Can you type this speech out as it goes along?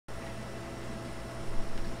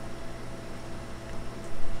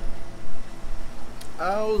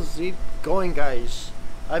How's it going, guys?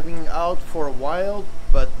 I've been out for a while,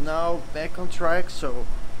 but now back on track, so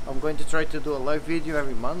I'm going to try to do a live video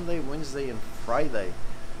every Monday, Wednesday and Friday.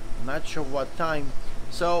 Not sure what time.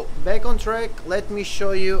 So back on track, let me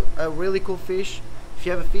show you a really cool fish. If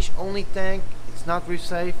you have a fish only tank, it's not reef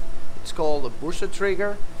safe. It's called a Bursa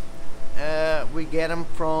Trigger. We get them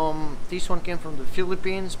from, this one came from the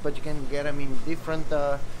Philippines, but you can get them in different,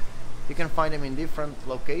 you can find them in different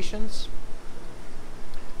locations.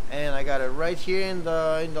 And I got it right here in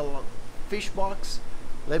the fish box.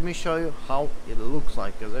 Let me show you how it looks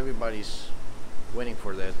like, because everybody's waiting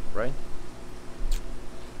for that, right?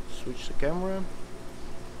 Switch the camera.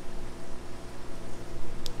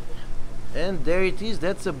 And there it is.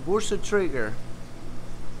 That's a Bursa Trigger.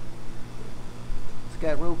 Let's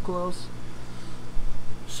get real close.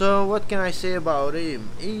 So what can I say about him?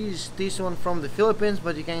 He's this one from the Philippines,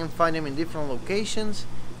 but you can find him in different locations.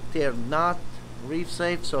 They are not reef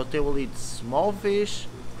safe, so they will eat small fish,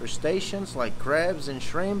 crustaceans like crabs and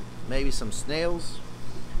shrimp, maybe some snails.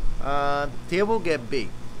 They will get big,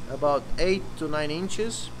 about 8 to 9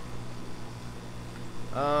 inches.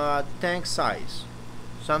 Tank size,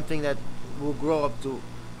 something that will grow up to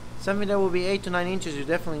something that will be 8 to 9 inches. You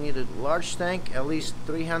definitely need a large tank, at least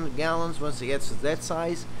 300 gallons once it gets to that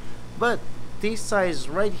size. But this size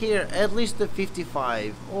right here, at least a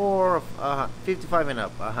 55 or 55 and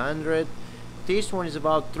up, 100. This one is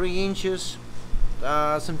about 3 inches.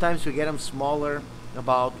 Sometimes we get them smaller,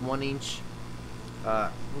 about 1 inch.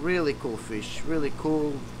 Really cool fish, really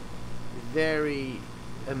cool. Very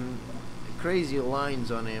crazy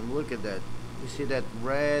lines on him. Look at that. You see that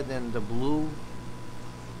red and the blue?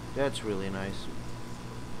 That's really nice.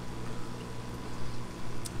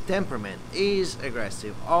 Temperament is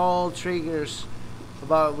aggressive. All triggers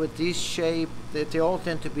with this shape, they all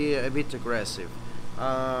tend to be a bit aggressive.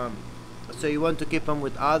 So you want to keep them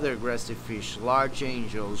with other aggressive fish, large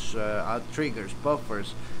angels, triggers,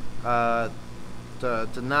 buffers, to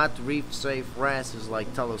not reef safe wrasses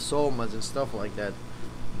like thalassomas and stuff like that.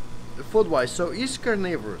 Food wise, so he's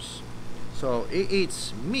carnivorous, so he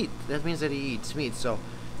eats meat. That means that he eats meat, so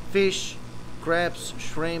fish, crabs,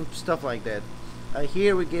 shrimp, stuff like that.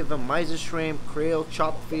 Here we give them miser shrimp, krill,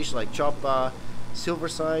 chopped fish like chopped silver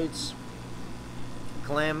sides,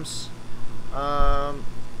 clams.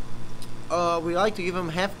 We like to give them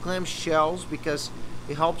half clam shells because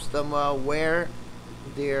it helps them wear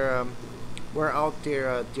out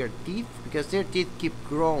their teeth, because their teeth keep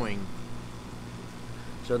growing.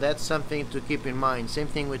 So that's something to keep in mind. Same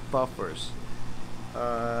thing with puffers.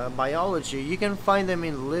 Biology, you can find them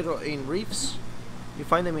in reefs. You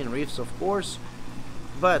find them in reefs, of course,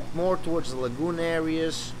 but more towards the lagoon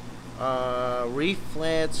areas, reef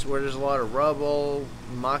flats where there's a lot of rubble,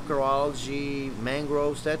 macroalgae,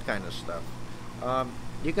 mangroves, that kind of stuff.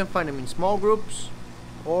 You can find them in small groups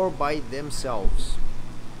or by themselves.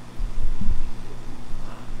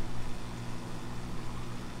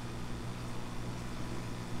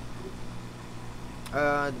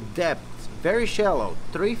 Depth, very shallow,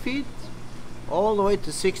 3 feet all the way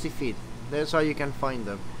to 60 feet. That's how you can find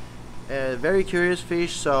them. Very curious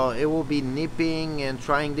fish, so it will be nipping and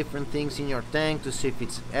trying different things in your tank to see if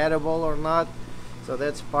it's edible or not. So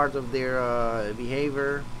that's part of their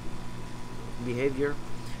behavior.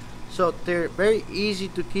 So they're very easy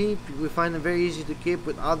to keep. We find them very easy to keep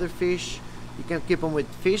with other fish. You can keep them with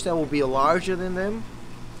fish that will be larger than them,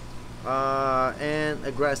 and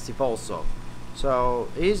aggressive also. So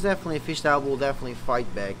he's definitely a fish that will definitely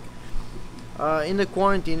fight back. In the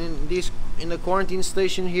quarantine, in the quarantine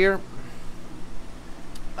station here,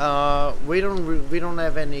 we don't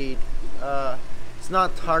have any. It's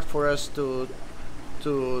not hard for us to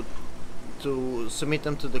submit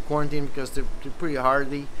them to the quarantine because they're pretty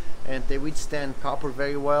hardy and they withstand copper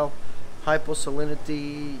very well.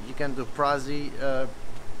 Hyposalinity, you can do prazi.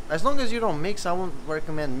 As long as you don't mix, I won't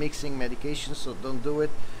recommend mixing medications, so don't do it.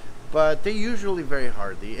 But they're usually very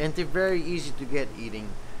hardy and they're very easy to get eating.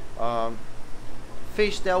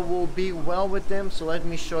 Fish that will be well with them, so let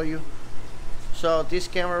me show you. So this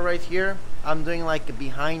camera right here, I'm doing like a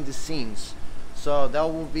behind the scenes, so that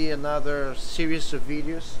will be another series of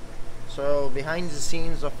videos. So behind the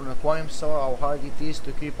scenes of an aquarium store, how hard it is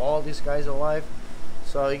to keep all these guys alive.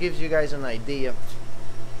 So it gives you guys an idea.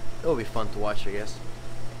 It'll be fun to watch, I guess.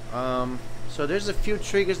 So there's a few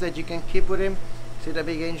triggers that you can keep with him. See that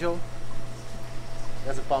big angel?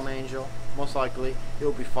 That's a palm angel. Most likely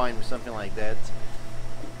he'll be fine with something like that.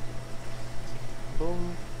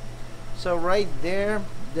 Boom. So right there,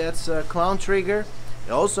 that's a clown trigger.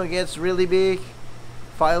 It also gets really big.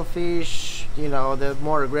 Filefish, you know, the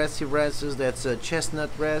more aggressive wrasses, that's a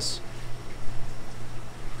chestnut wrasse.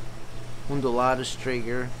 undulatus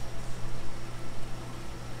trigger.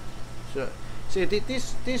 So see,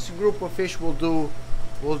 this group of fish will do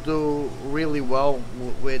really well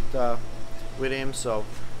with him. So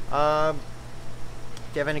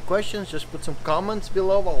if you have any questions, just put some comments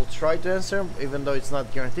below. I'll try to answer them, even though it's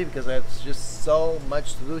not guaranteed because that's just so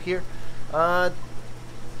much to do here. And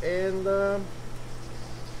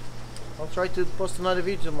I'll try to post another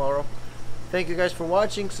video tomorrow. Thank you guys for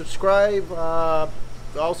watching. Subscribe. I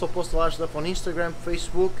also post a lot of stuff on Instagram,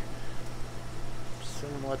 Facebook,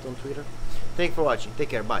 somewhat on Twitter. Thank you for watching. Take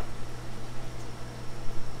care. Bye.